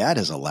think my dad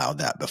has allowed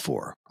that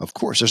before. Of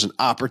course, there's an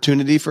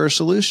opportunity for a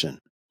solution.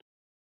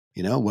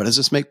 What does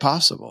this make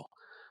possible?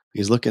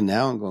 He's looking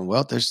now and going,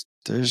 well,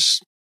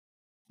 there's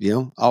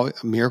a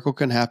miracle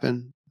can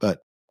happen, but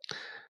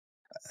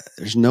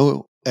there's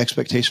no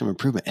expectation of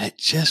improvement. And it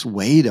just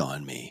weighed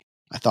on me.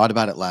 I thought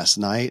about it last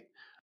night,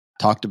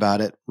 talked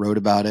about it, wrote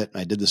about it.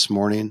 And I did this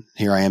morning.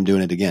 Here I am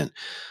doing it again.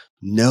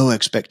 No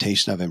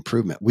expectation of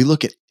improvement. We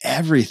look at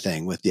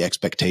everything with the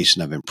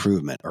expectation of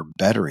improvement or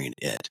bettering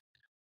it.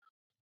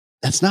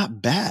 That's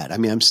not bad. I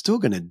mean, I'm still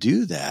going to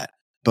do that,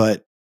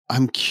 but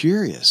I'm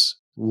curious,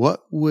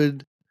 what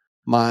would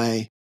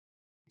my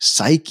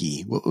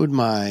psyche, what would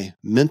my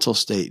mental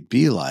state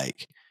be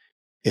like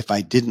if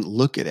I didn't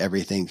look at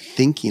everything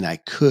thinking I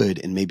could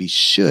and maybe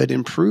should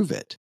improve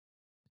it?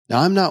 Now,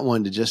 I'm not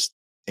one to just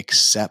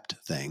accept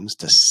things,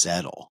 to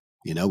settle.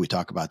 We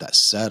talk about that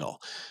settle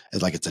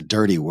as like it's a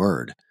dirty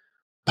word.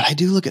 But I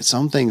do look at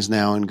some things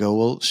now and go,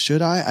 well,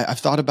 should I? I've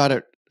thought about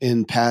it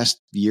in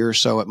past year or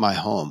so at my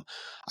home.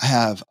 I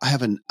have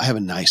a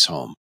nice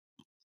home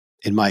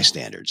in my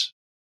standards.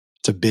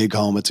 It's a big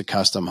home. It's a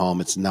custom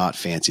home. It's not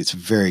fancy. It's a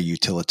very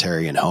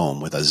utilitarian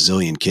home with a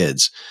zillion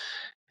kids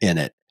in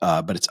it.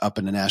 But it's up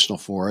in the national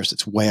forest.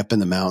 It's way up in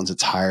the mountains.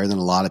 It's higher than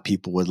a lot of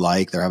people would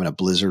like. They're having a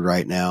blizzard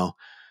right now.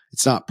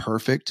 It's not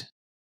perfect.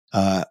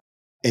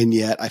 And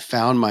yet I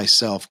found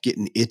myself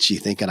getting itchy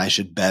thinking I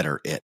should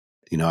better it.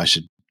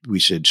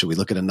 Should we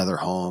look at another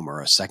home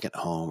or a second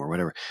home or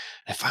whatever?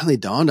 And it finally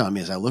dawned on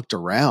me as I looked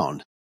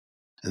around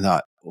and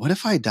thought, what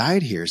if I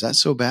died here? Is that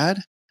so bad?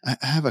 I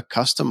have a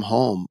custom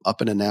home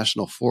up in a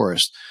national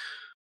forest.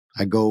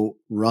 I go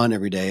run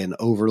every day and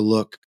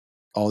overlook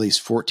all these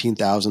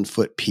 14,000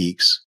 foot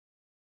peaks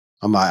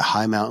on my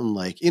high mountain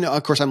lake.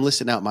 Of course I'm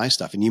listing out my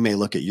stuff, and you may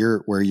look at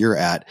where you're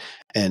at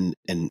and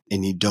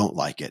you don't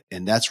like it.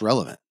 And that's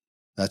relevant.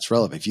 That's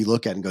relevant. If you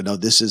look at it and go, no,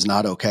 this is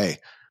not okay.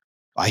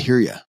 I hear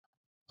you.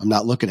 I'm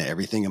not looking at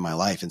everything in my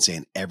life and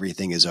saying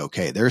everything is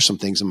okay. There are some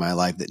things in my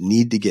life that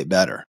need to get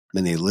better,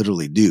 and they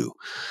literally do.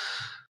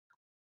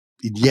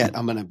 Yet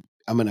I'm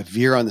going to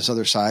veer on this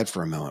other side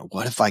for a moment.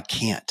 What if I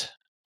can't?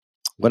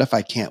 What if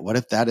I can't? What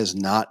if that is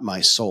not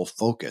my sole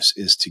focus,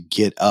 is to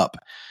get up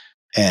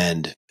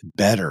and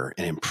better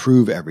and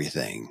improve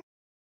everything?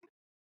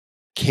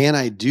 Can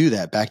I do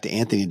that? Back to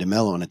Anthony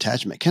DeMello and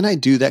attachment. Can I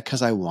do that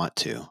because I want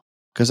to?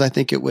 because I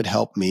think it would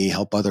help me,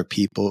 help other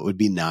people. It would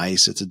be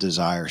nice. It's a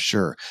desire,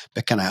 sure.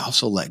 But can I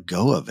also let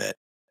go of it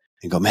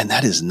and go, man,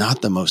 that is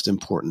not the most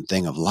important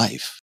thing of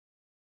life?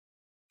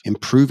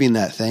 Improving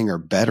that thing or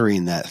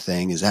bettering that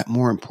thing, is that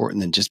more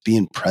important than just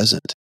being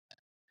present?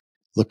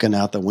 Looking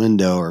out the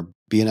window or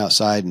being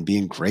outside and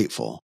being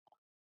grateful.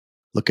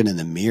 Looking in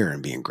the mirror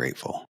and being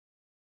grateful.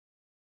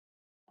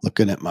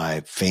 Looking at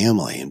my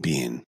family and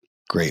being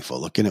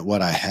grateful. Looking at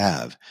what I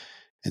have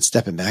and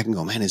stepping back and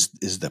go, man,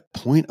 is the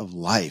point of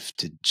life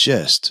to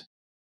just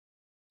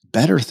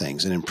better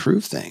things and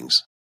improve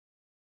things?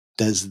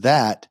 Does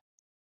that,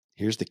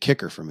 here's the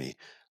kicker for me,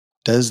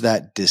 does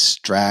that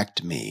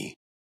distract me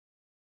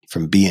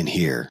from being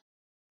here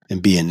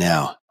and being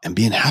now and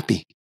being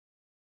happy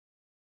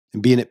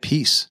and being at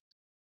peace?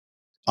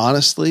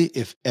 Honestly,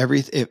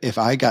 if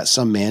I got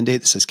some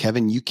mandate that says,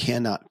 Kevin, you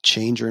cannot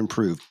change or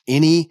improve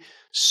any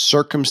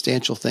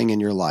circumstantial thing in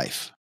your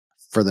life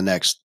for the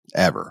next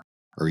ever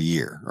or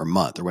year or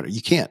month or whatever,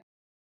 you can't.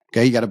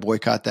 Okay, you got to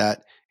boycott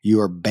that.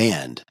 You are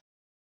banned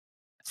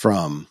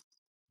from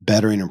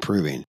bettering and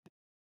improving.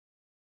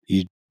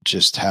 You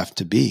just have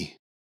to be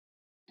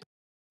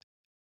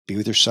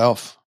with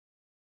yourself.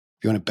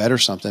 If you want to better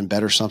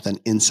something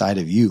inside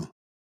of you.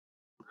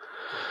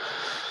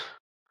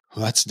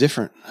 Well, that's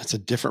different. That's a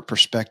different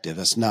perspective.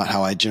 That's not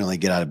how I generally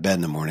get out of bed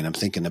in the morning. I'm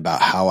thinking about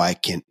how I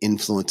can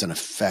influence and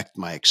affect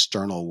my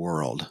external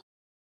world,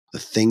 the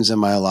things in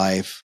my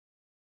life,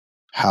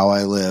 how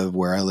I live,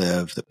 where I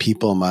live, the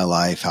people in my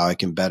life, how I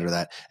can better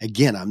that.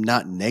 Again, I'm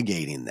not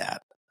negating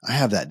that. I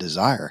have that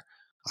desire.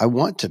 I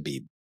want to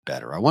be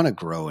better. I want to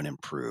grow and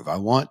improve. I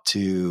want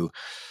to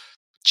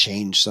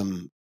change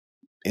some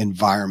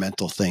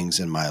environmental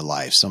things in my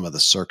life, some of the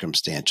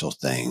circumstantial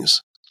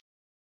things.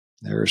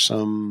 There are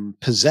some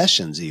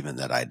possessions even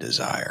that I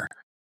desire.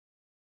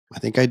 I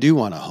think I do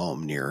want a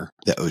home near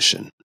the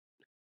ocean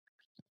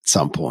at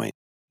some point,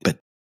 but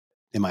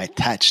am I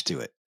attached to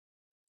it?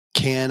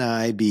 Can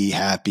I be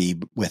happy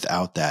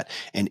without that?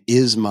 And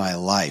is my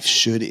life,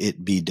 should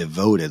it be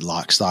devoted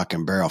lock, stock,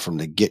 and barrel from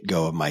the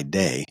get-go of my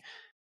day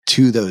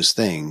to those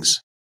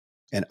things?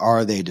 And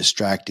are they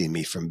distracting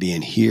me from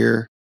being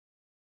here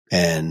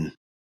and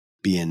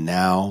being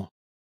now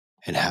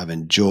and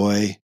having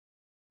joy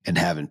and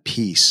having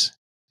peace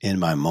in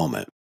my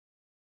moment?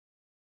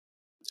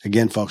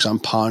 Again, folks, I'm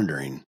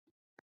pondering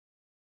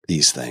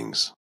these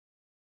things.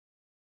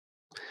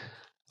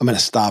 I'm going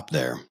to stop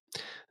there.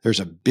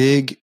 There's a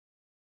big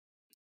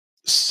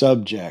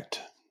subject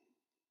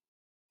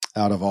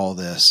out of all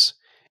this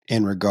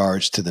in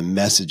regards to the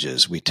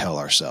messages we tell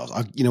ourselves.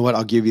 You know what?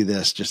 I'll give you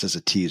this just as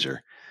a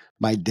teaser.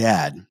 My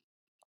dad,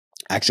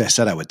 actually, I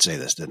said I would say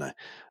this, didn't I?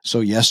 So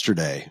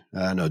yesterday,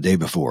 day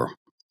before,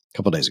 a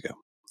couple days ago,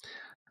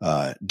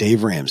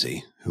 Dave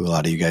Ramsey, who a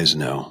lot of you guys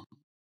know,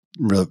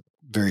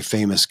 very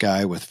famous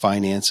guy with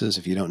finances.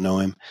 If you don't know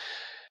him,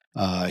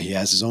 he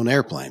has his own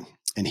airplane.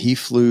 And he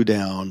flew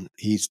down.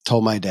 He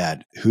told my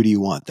dad, who do you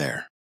want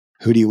there?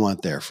 Who do you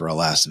want there for a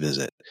last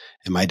visit?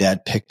 And my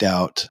dad picked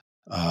out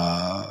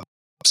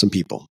some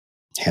people,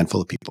 a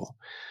handful of people.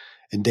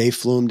 And Dave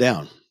flew him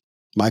down.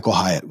 Michael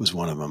Hyatt was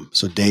one of them.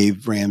 So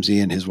Dave Ramsey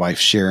and his wife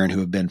Sharon, who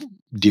have been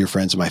dear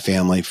friends of my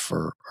family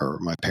or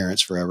my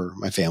parents forever,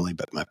 my family,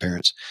 but my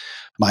parents,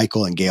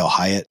 Michael and Gail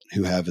Hyatt,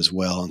 who have as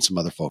well, and some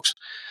other folks.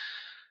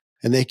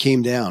 And they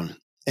came down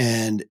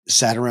and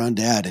sat around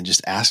Dad and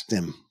just asked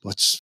him,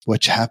 what's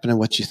happening?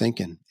 What you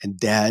thinking? And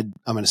Dad,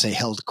 I'm going to say,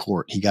 held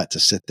court. He got to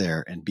sit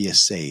there and be a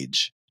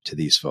sage to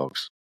these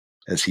folks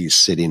as he's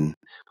sitting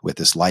with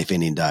this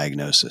life-ending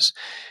diagnosis.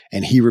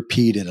 And he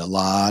repeated a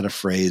lot of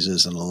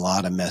phrases and a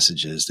lot of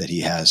messages that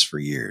he has for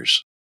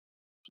years.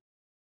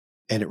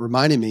 And it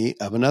reminded me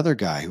of another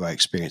guy who I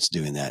experienced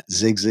doing that,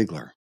 Zig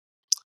Ziglar.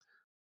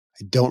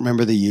 I don't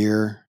remember the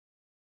year,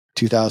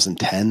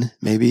 2010,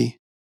 maybe.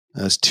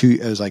 It was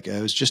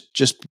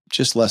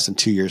just less than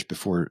 2 years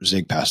before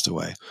Zig passed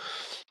away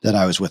that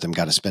I was with him,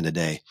 got to spend a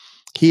day.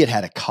 He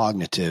had a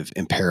cognitive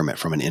impairment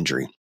from an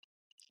injury,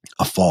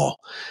 a fall,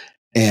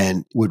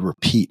 and would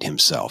repeat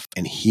himself.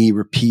 And he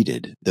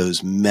repeated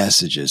those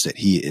messages that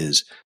he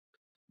is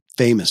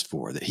famous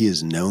for, that he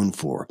is known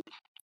for.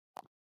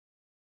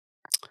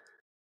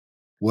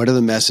 What are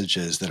the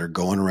messages that are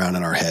going around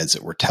in our heads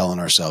that we're telling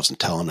ourselves and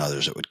telling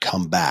others that would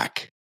come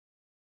back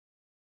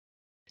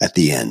at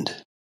the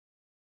end?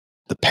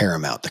 The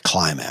paramount, the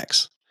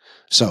climax.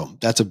 So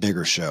that's a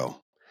bigger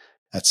show.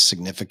 That's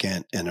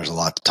significant, and there's a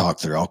lot to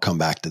talk through. I'll come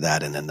back to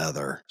that in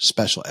another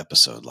special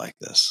episode like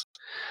this.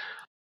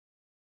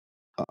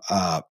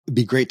 It'd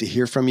be great to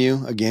hear from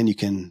you. Again, you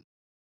can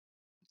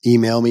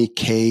email me,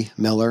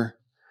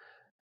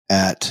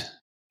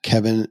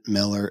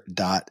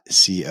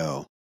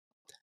 kmiller@kevinmiller.co.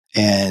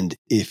 And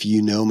if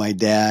you know my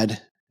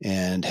dad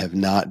and have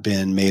not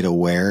been made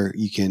aware,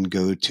 you can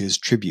go to his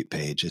tribute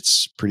page.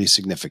 It's pretty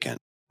significant.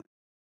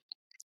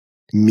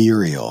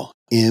 Murial,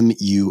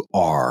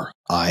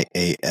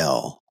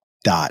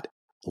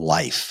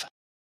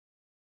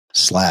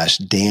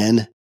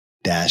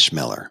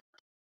 MURIAL.life/Dan-Miller.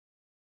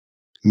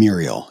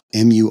 Murial,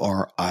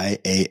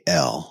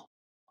 MURIAL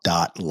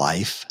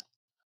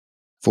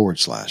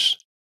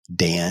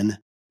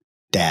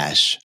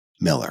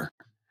life.Dan-Miller.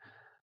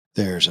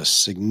 There's a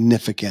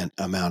significant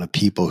amount of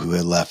people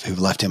who've left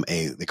him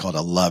they call it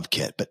a love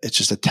kit, but it's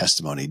just a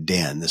testimony.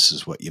 Dan, this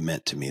is what you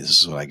meant to me.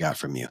 This is what I got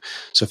from you.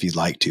 So if you'd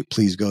like to,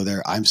 please go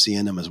there. I'm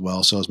seeing them as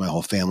well. So is my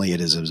whole family. It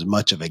is as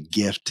much of a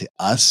gift to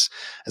us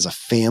as a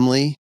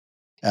family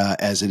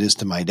as it is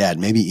to my dad,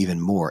 maybe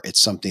even more.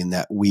 It's something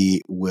that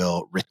we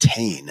will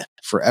retain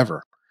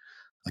forever,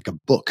 like a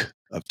book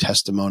of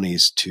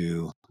testimonies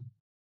to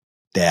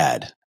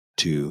Dad,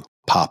 to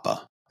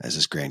Papa, as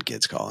his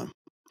grandkids call him.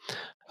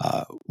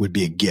 Would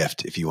be a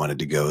gift if you wanted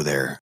to go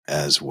there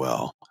as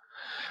well.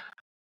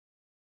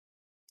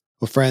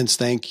 Well, friends,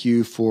 thank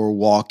you for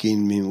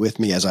walking with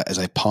me as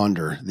I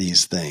ponder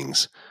these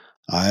things.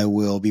 I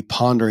will be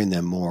pondering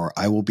them more.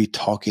 I will be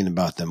talking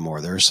about them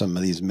more. There are some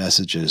of these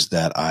messages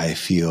that I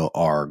feel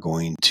are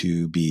going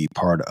to be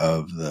part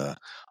of the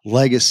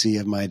legacy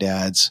of my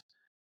dad's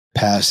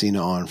passing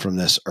on from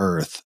this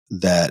earth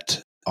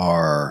that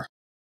are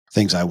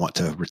things I want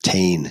to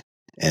retain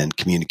and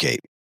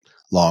communicate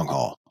long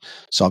haul.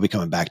 So I'll be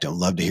coming back to them.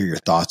 Love to hear your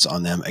thoughts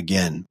on them.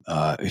 Again,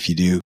 if you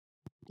do,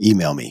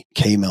 email me,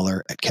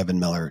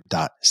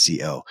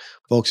 kmiller@kevinmiller.co.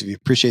 Folks, if you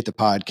appreciate the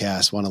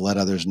podcast, want to let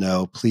others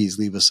know, please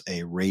leave us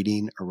a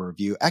rating or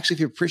review. Actually,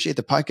 if you appreciate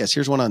the podcast,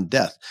 here's one on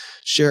death.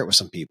 Share it with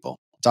some people.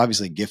 It's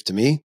obviously a gift to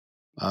me.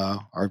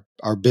 Our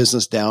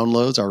business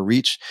downloads, our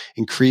reach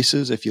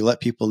increases if you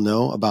let people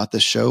know about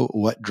this show,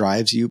 What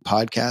Drives You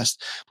podcast,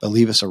 but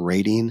leave us a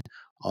rating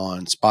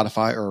on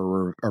Spotify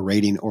or a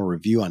rating or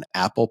review on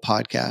Apple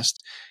Podcast.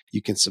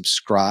 You can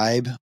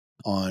subscribe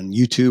on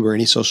YouTube or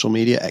any social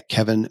media at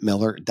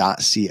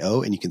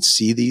kevinmiller.co, and you can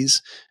see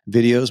these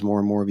videos. More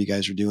and more of you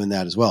guys are doing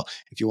that as well.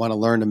 If you want to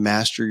learn to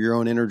master your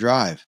own inner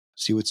drive,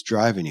 see what's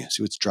driving you,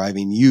 see what's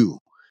driving you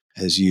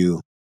as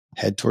you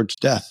head towards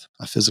death,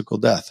 a physical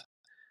death,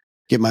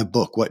 get my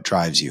book, What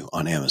Drives You,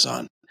 on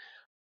Amazon.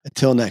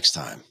 Until next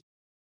time,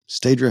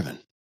 stay driven.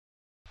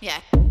 Yeah.